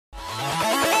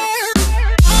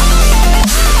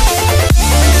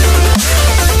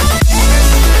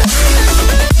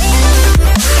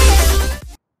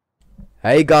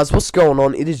Hey guys, what's going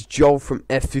on? It is Joel from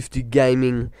F50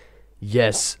 Gaming.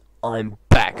 Yes, I'm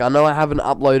back. I know I haven't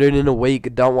uploaded in a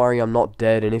week. Don't worry, I'm not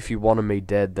dead. And if you wanted me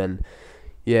dead, then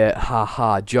yeah,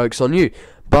 haha, joke's on you.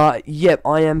 But yep,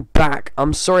 I am back.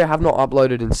 I'm sorry I have not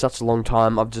uploaded in such a long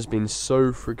time. I've just been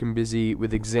so freaking busy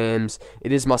with exams.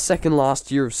 It is my second last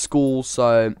year of school,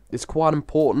 so it's quite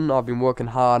important. I've been working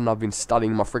hard and I've been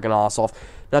studying my freaking ass off.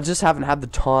 And I just haven't had the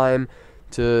time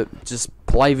to just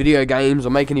play video games or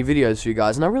make any videos for you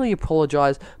guys, and I really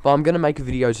apologize, but I'm going to make a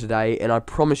video today, and I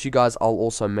promise you guys I'll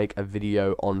also make a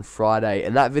video on Friday,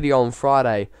 and that video on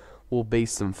Friday will be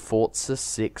some Forza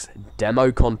 6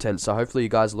 demo content, so hopefully you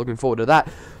guys are looking forward to that.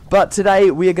 But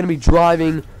today we are going to be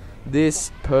driving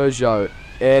this Peugeot,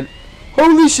 and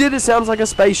holy shit, it sounds like a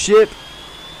spaceship.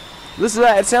 Listen to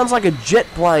that, it sounds like a jet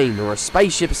plane or a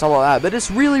spaceship or something like that, but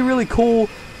it's really cool.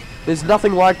 There's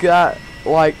nothing like that.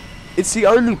 It's the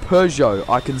only Peugeot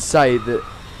I can say that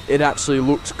it actually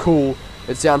looks cool,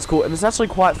 it sounds cool, and it's actually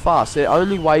quite fast. It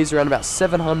only weighs around about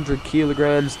 700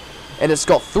 kilograms, and it's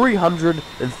got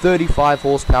 335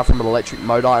 horsepower from an electric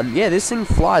motor, and yeah, this thing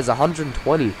flies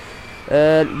 120.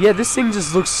 And yeah, this thing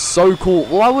just looks so cool.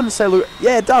 Well, I wouldn't say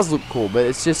yeah, it does look cool, but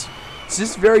it's just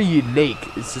very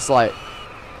unique. It's just like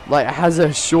it has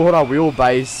a shorter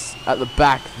wheelbase at the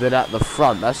back than at the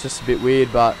front. That's just a bit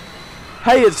weird, but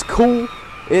hey, it's cool.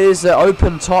 It is an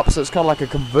open top, so it's kind of like a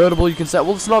convertible, you can say.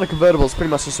 Well, it's not a convertible, it's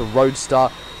pretty much just a roadster.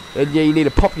 And yeah, you need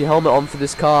to pop your helmet on for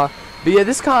this car. But yeah,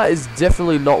 this car is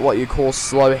definitely not what you call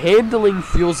slow. Handling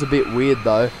feels a bit weird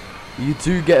though. You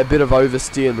do get a bit of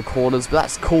oversteer in the corners, but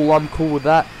that's cool, I'm cool with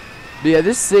that. But yeah,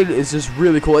 this thing is just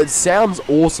really cool. It sounds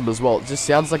awesome as well. It just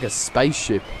sounds like a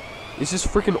spaceship. It's just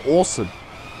freaking awesome.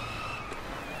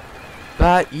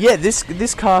 But yeah,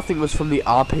 this car I think was from the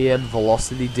RPM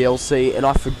Velocity DLC, and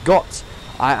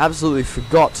I absolutely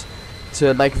forgot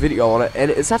to make a video on it, and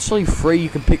it's actually free. You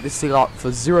can pick this thing up for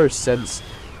 0 cents,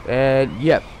 and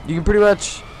yeah, you can pretty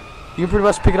much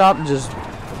pick it up and just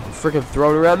freaking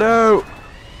throw it around. No,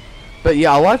 but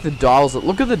yeah, I like the dials.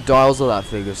 Look at the dials on that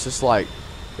thing. It's just like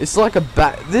this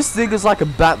thing is like a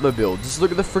Batmobile. Just look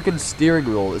at the freaking steering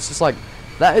wheel. It's just like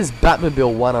that is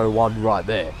Batmobile 101 right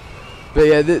there. But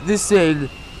yeah, this thing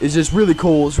is just really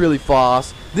cool. It's really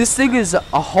fast. This thing is a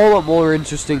whole lot more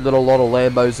interesting than a lot of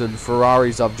Lambos and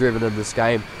Ferraris I've driven in this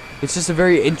game. It's just a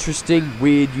very interesting,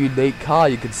 weird, unique car,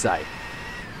 you could say.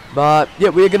 But yeah,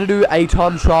 we're going to do a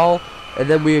time trial, and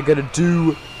then we're going to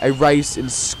do a race in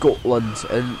Scotland.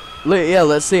 And yeah,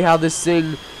 let's see how this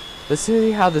thing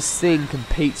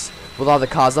competes with other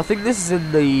cars. I think this is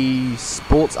in the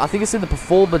sports. I think it's in the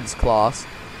performance class.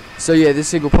 So yeah, this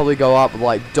thing will probably go up with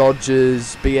like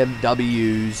Dodges,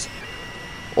 BMWs,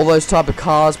 all those type of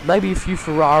cars. Maybe a few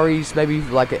Ferraris, maybe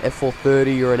like an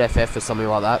F430 or an FF or something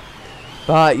like that.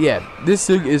 But yeah, this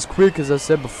thing is quick, as I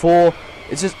said before.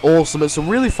 It's just awesome. It's a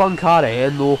really fun car to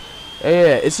handle.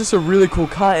 Yeah, it's just a really cool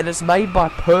car, and it's made by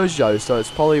Peugeot, so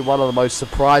it's probably one of the most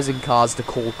surprising cars to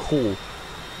call cool.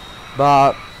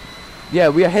 But yeah,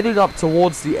 we are heading up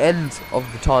towards the end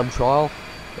of the time trial.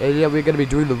 And yeah, we're going to be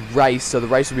doing the race, so the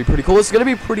race will be pretty cool. It's going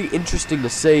to be pretty interesting to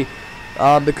see,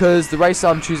 because the race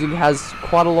I'm choosing has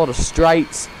quite a lot of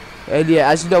straights. And yeah,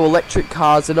 as you know, electric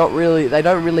cars they don't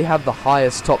really have the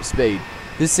highest top speed.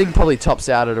 This thing probably tops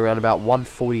out at around about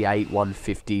 148,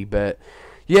 150. But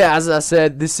yeah, as I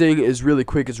said, this thing is really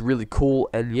quick, it's really cool,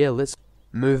 and yeah, let's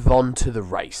move on to the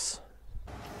race.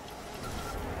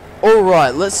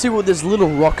 Alright, let's see what this little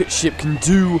rocket ship can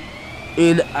do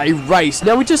in a race.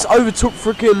 Now, we just overtook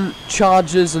freaking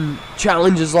Chargers and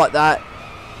Challengers like that.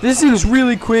 This thing is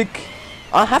really quick.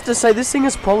 I have to say, this thing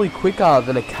is probably quicker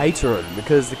than a Caterham,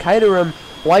 because the Caterham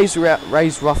weighs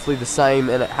roughly the same,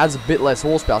 and it has a bit less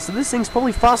horsepower. So this thing's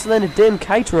probably faster than a damn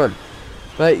Caterham.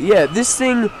 But yeah, this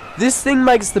thing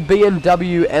makes the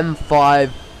BMW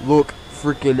M5 look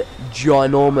freaking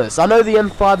ginormous. I know the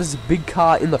M5 is a big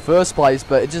car in the first place,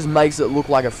 but it just makes it look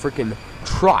like a freaking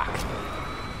truck.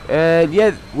 And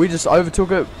yeah, we just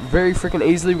overtook it very freaking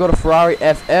easily. We've got a Ferrari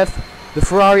FF. The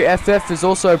Ferrari FF is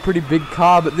also a pretty big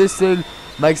car, but this thing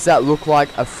makes that look like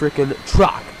a freaking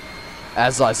truck.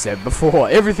 As I said before,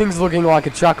 everything's looking like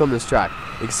a truck on this track,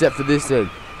 except for this thing.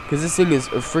 Because this thing is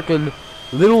a freaking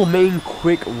little mean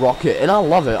quick rocket, and I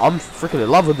love it. I'm freaking in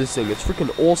love with this thing. It's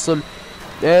freaking awesome.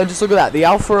 And just look at that. The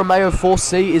Alfa Romeo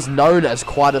 4C is known as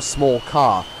quite a small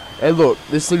car. And look,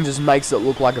 this thing just makes it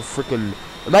look like a freaking...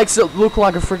 It makes it look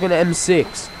like a freaking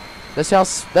M6.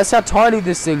 That's how tiny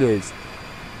this thing is.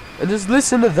 And just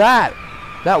listen to that.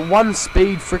 That one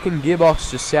speed freaking gearbox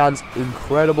just sounds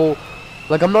incredible.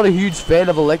 Like, I'm not a huge fan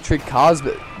of electric cars,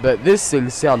 but this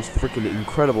thing sounds freaking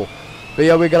incredible. But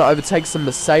yeah, we're going to overtake some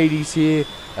Mercedes here.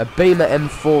 A Beamer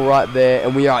M4 right there,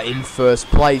 and we are in first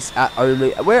place at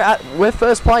we're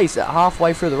first place at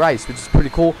halfway through the race, which is pretty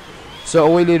cool. So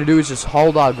all we need to do is just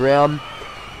hold our ground.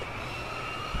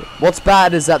 What's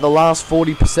bad is that the last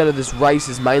 40% of this race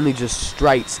is mainly just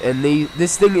straights, and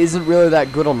this thing isn't really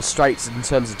that good on straights in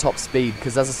terms of top speed,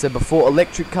 because as I said before,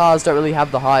 electric cars don't really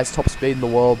have the highest top speed in the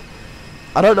world.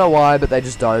 I don't know why, but they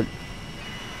just don't.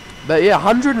 But yeah,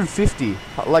 150,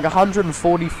 like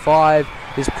 145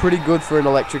 is pretty good for an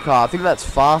electric car. I think that's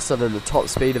faster than the top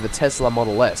speed of a Tesla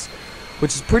Model S,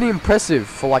 which is pretty impressive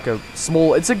for like a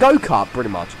small, it's a go-kart pretty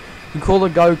much. You can call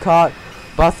it a go-kart,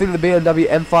 but I think the BMW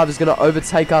M5 is going to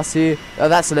overtake us here. Oh,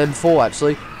 that's an M4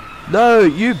 actually. No,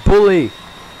 you bully.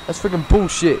 That's freaking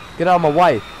bullshit. Get out of my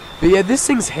way. But yeah, this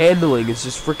thing's handling is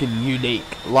just freaking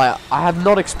unique. Like, I have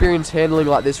not experienced handling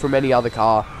like this from any other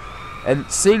car. And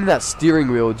seeing that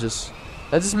steering wheel that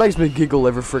just makes me giggle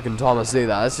every freaking time I see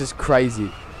that. That's just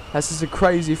crazy. That's just a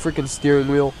crazy freaking steering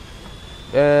wheel.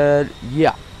 And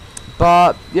yeah.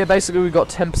 But yeah, basically we got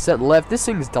 10% left. This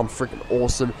thing is done freaking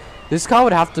awesome. This car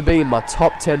would have to be in my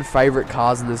top 10 favorite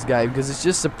cars in this game, because it's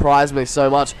just surprised me so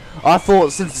much. I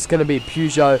thought since it's going to be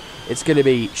Peugeot, it's going to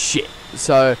be shit.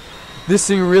 So this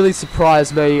thing really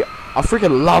surprised me. I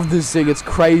freaking love this thing. It's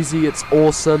crazy. It's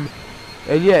awesome.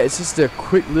 And yeah, it's just a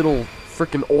quick little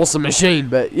freaking awesome machine.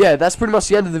 But yeah, that's pretty much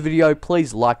the end of the video.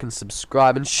 Please like and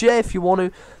subscribe and share if you want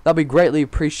to. That'll be greatly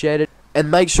appreciated. And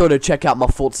make sure to check out my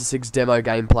Forza 6 demo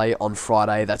gameplay on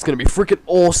Friday. That's going to be freaking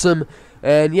awesome.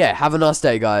 And yeah, have a nice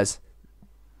day, guys.